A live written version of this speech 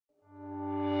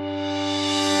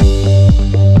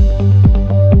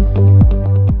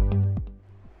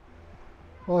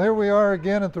are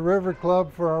again at the River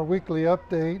Club for our weekly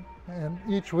update, and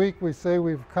each week we say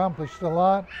we've accomplished a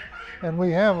lot, and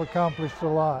we have accomplished a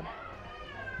lot.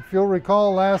 If you'll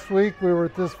recall, last week we were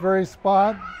at this very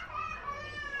spot.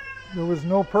 There was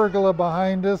no pergola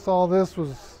behind us. All this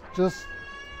was just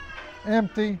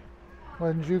empty.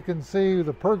 As you can see,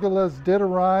 the pergolas did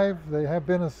arrive. They have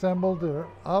been assembled. They're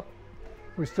up.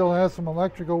 We still have some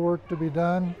electrical work to be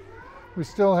done. We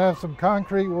still have some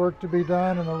concrete work to be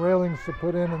done and the railings to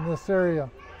put in this area.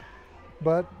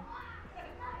 But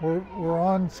we're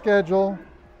on schedule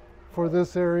for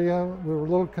this area. We were a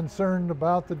little concerned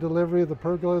about the delivery of the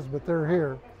pergolas, but they're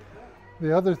here.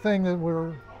 The other thing that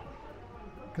we're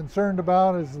concerned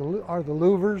about are the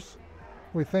louvers.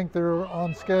 We think they're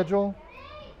on schedule,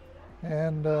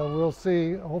 and we'll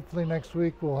see. Hopefully next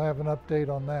week we'll have an update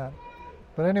on that.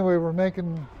 But anyway,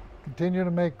 continue to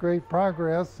make great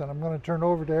progress, and I'm going to turn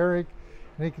over to Eric,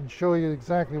 and he can show you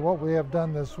exactly what we have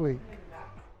done this week.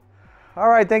 All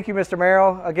right, thank you, Mr.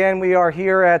 Merrill. Again, we are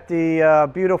here at the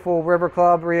beautiful River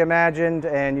Club Reimagined,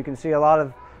 and you can see a lot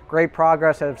of great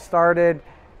progress has started.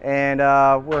 And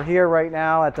we're here right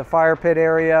now at the fire pit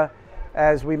area.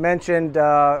 As we mentioned,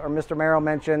 or Mr. Merrill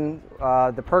mentioned,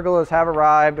 the pergolas have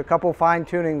arrived. A couple fine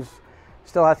tunings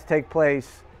still have to take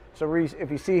place. So if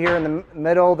you see here in the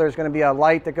middle, there's going to be a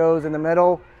light that goes in the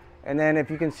middle. And then if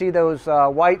you can see those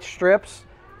white strips,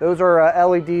 those are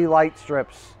LED light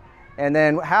strips. And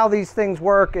then how these things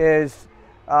work is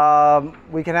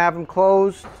we can have them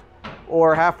closed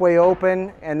or halfway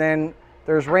open, and then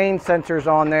there's rain sensors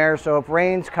on there, so if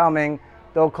rain's coming,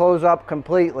 they'll close up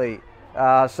completely.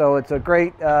 So it's a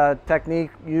great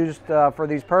technique used for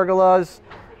these pergolas.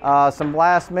 Some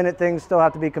last minute things still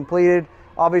have to be completed.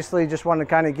 Obviously, just wanted to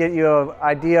kind of get you an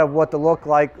idea of what to look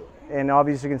like, and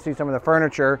obviously you can see some of the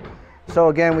furniture. So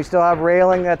again, we still have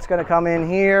railing that's going to come in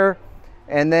here.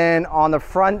 And then on the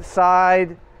front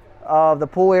side of the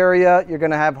pool area, you're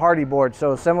going to have hardy board.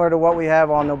 So similar to what we have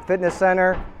on the fitness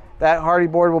center, that hardy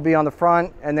board will be on the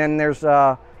front, and then there's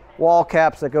wall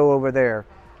caps that go over there.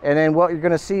 And then what you're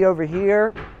going to see over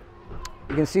here,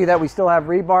 you can see that we still have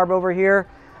rebarb over here.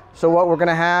 So what we're going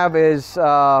to have is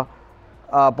a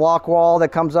block wall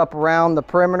that comes up around the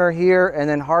perimeter here, and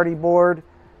then hardy board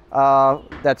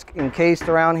that's encased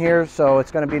around here. So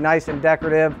it's going to be nice and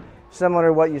decorative, similar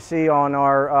to what you see on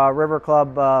our River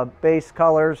Club base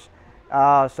colors.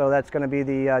 So that's going to be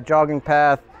the jogging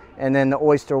path and then the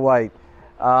oyster white.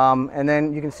 And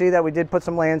then you can see that we did put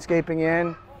some landscaping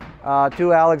in,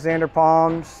 2 Alexander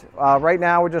palms. Right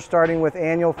now we're just starting with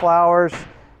annual flowers,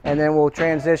 and then we'll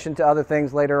transition to other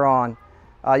things later on.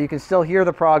 You can still hear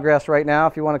the progress right now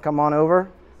if you want to come on over.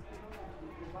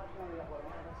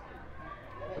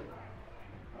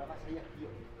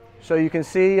 So you can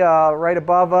see right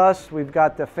above us, we've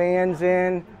got the fans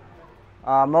in.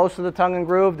 Most of the tongue and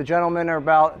groove, the gentlemen are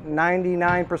about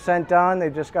 99% done.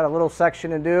 They've just got a little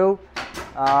section to do.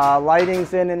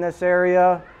 Lighting's in this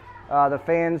area. The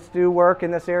fans do work in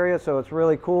this area, so it's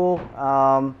really cool.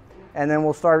 And then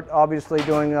we'll start obviously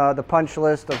doing the punch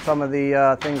list of some of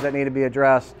the things that need to be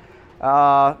addressed.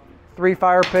 3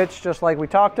 fire pits, just like we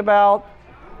talked about.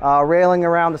 Railing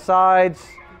around the sides,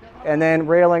 and then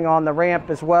railing on the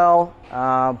ramp as well.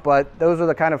 But those are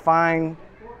the kind of fine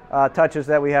touches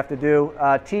that we have to do.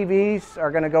 TVs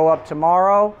are going to go up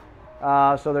tomorrow.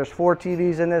 So there's 4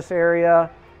 TVs in this area.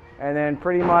 And then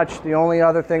pretty much the only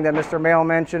other thing that Mr. Merrill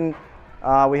mentioned,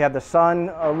 we have the sun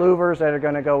louvers that are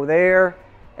going to go there.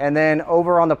 And then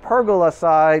over on the pergola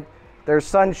side, there's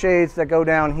sunshades that go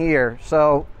down here.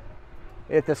 So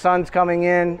if the sun's coming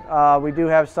in, we do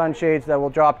have sunshades that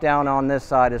will drop down on this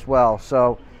side as well.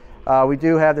 So we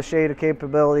do have the shade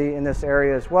capability in this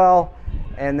area as well.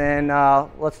 And then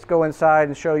let's go inside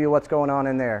and show you what's going on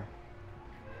in there.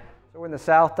 So we're in the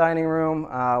south dining room.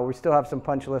 We still have some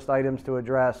punch list items to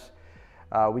address.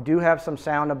 We do have some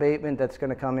sound abatement that's going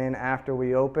to come in after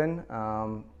we open,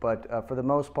 but for the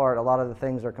most part, a lot of the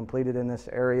things are completed in this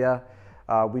area.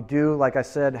 We do, like I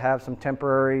said, have some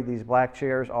temporary. These black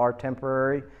chairs are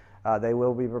temporary. They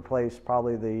will be replaced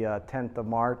probably the 10th of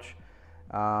March,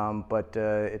 but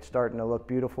it's starting to look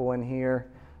beautiful in here.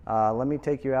 Let me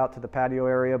take you out to the patio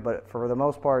area, but for the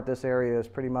most part, this area is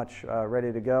pretty much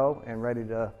ready to go and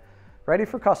ready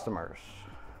for customers.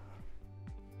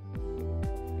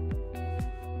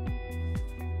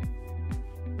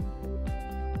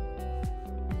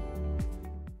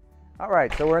 All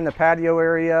right, so we're in the patio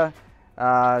area.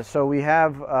 So we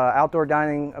have outdoor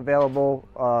dining available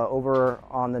over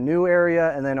on the new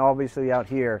area, and then obviously out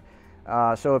here.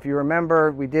 So if you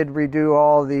remember, we did redo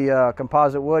all the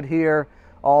composite wood here.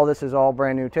 All this is all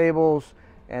brand new tables,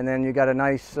 And then you got a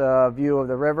nice view of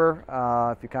the river.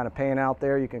 If you kind of pan out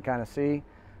there, you can kind of see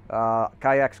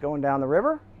kayaks going down the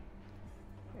river.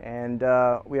 And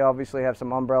we obviously have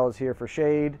some umbrellas here for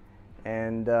shade,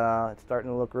 and it's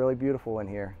starting to look really beautiful in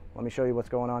here. Let me show you what's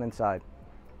going on inside.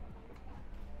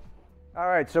 All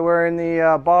right, so we're in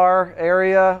the bar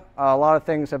area. A lot of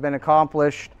things have been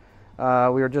accomplished. We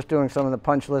were just doing some of the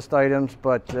punch list items,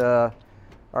 but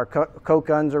our Coke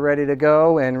guns are ready to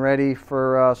go and ready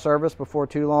for service before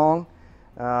too long.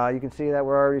 You can see that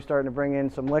we're already starting to bring in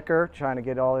some liquor, trying to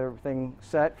get everything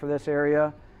set for this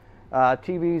area.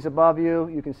 TVs above you,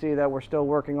 you can see that we're still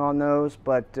working on those,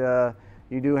 but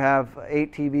you do have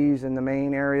 8 TVs in the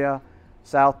main area.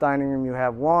 South dining room, you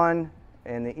have 1.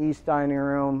 In the east dining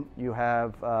room, you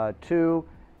have 2.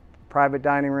 Private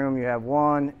dining room, you have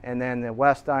 1. And then the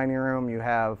west dining room, you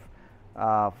have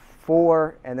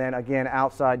 4. And then again,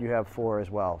 outside, you have 4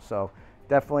 as well. So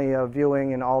definitely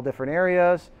viewing in all different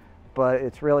areas, but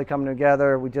it's really coming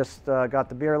together. We just got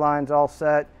the beer lines all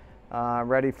set,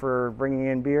 ready for bringing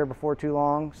in beer before too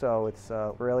long. So it's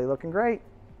really looking great.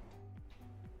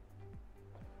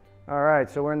 All right,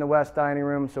 so we're in the west dining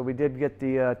room. So we did get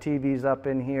the TVs up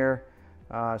in here.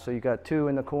 So you got 2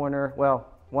 in the corner. Well,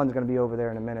 one's going to be over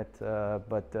there in a minute,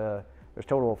 but there's a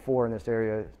total of 4 in this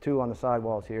area, 2 on the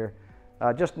sidewalls here.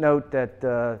 Just note that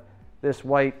this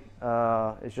white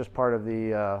is just part of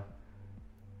the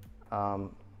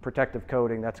protective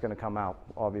coating that's going to come out,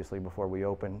 obviously, before we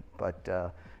open.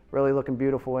 But really looking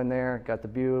beautiful in there. Got the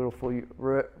beautiful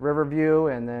river view,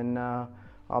 and then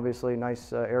obviously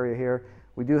nice area here.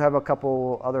 We do have a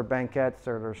couple other banquettes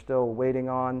that are still waiting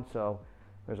on, so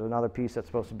there's another piece that's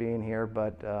supposed to be in here,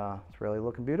 but it's really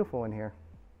looking beautiful in here.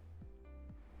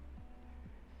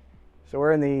 So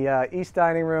we're in the east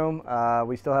dining room.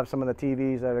 We still have some of the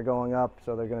TVs that are going up,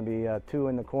 so there's going to be 2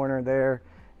 in the corner there,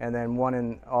 and then 1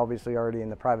 in, obviously already in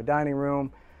the private dining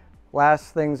room.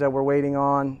 Last things that we're waiting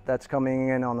on, that's coming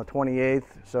in on the 28th,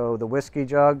 so the whiskey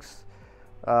jugs.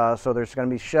 So there's going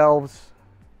to be shelves,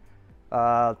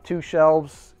 2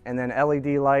 shelves, and then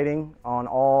LED lighting on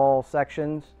all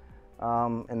sections.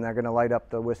 And they're going to light up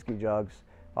the whiskey jugs.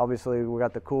 Obviously, we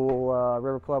got the cool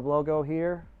River Club logo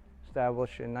here,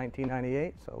 established in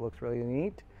 1998, so it looks really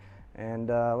neat. And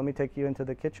let me take you into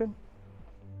the kitchen.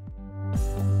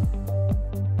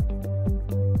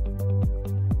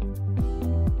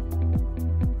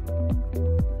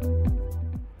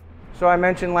 So I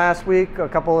mentioned last week a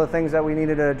couple of things that we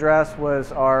needed to address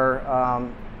was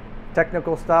our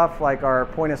technical stuff, like our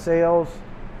point of sales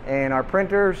and our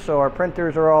printers. So our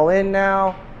printers are all in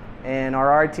now, and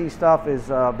our IT stuff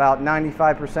is about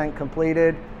 95%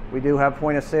 completed. We do have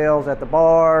point of sales at the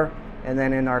bar and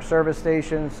then in our service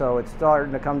station, so it's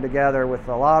starting to come together with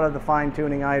a lot of the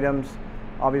fine-tuning items.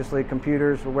 Obviously,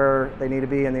 computers are where they need to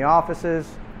be in the offices,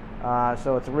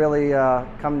 so it's really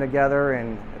come together,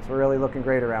 and it's really looking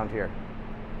great around here.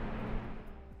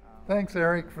 Thanks,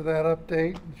 Eric, for that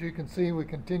update. As you can see, we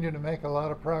continue to make a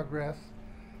lot of progress.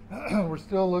 We're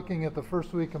still looking at the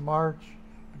first week of March,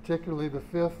 particularly the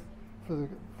 5th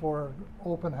for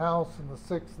open house, and the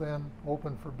 6th then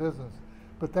open for business.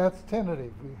 But that's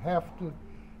tentative. We have to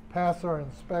pass our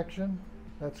inspection.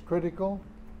 That's critical,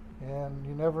 and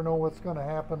you never know what's going to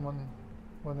happen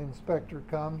when the inspector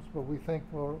comes, but we think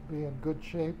we'll be in good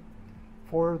shape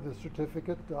for the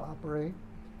certificate to operate.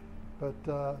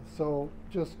 But so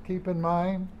just keep in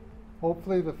mind,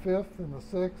 hopefully the 5th and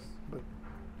the 6th, but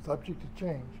subject to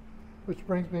change. Which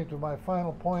brings me to my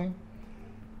final point.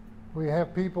 We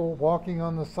have people walking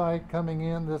on the site coming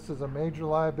in. This is a major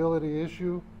liability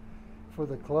issue for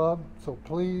the club, so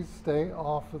please stay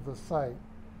off of the site.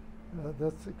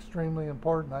 That's extremely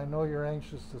important. I know you're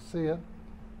anxious to see it,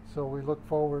 so we look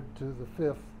forward to the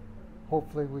 5th.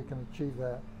 Hopefully we can achieve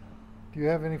that. Do you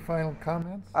have any final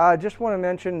comments? I just want to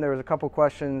mention there was a couple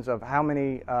questions of how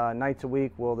many nights a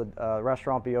week will the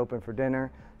restaurant be open for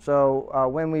dinner. So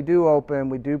when we do open,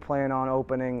 we do plan on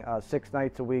opening 6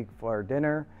 nights a week for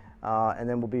dinner, and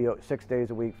then we'll be 6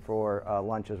 days a week for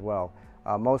lunch as well.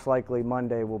 Most likely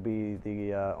Monday will be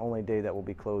the only day that will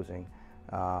be closing.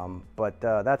 But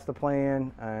that's the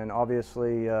plan, and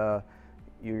obviously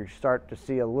you start to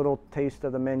see a little taste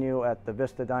of the menu at the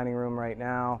Vista Dining Room right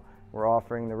now. We're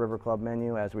offering the River Club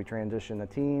menu as we transition the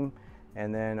team,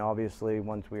 and then obviously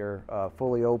once we are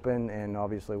fully open, and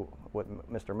obviously what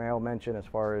Mr. Merrill mentioned as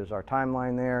far as our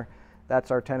timeline there,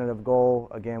 that's our tentative goal.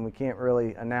 Again, we can't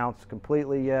really announce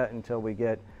completely yet until we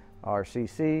get our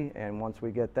CC, and once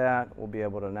we get that, we'll be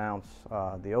able to announce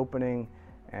the opening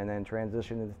and then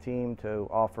transition to the team to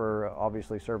offer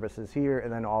obviously services here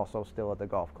and then also still at the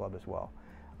golf club as well.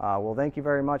 Well, thank you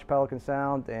very much, Pelican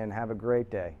Sound, and have a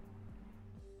great day.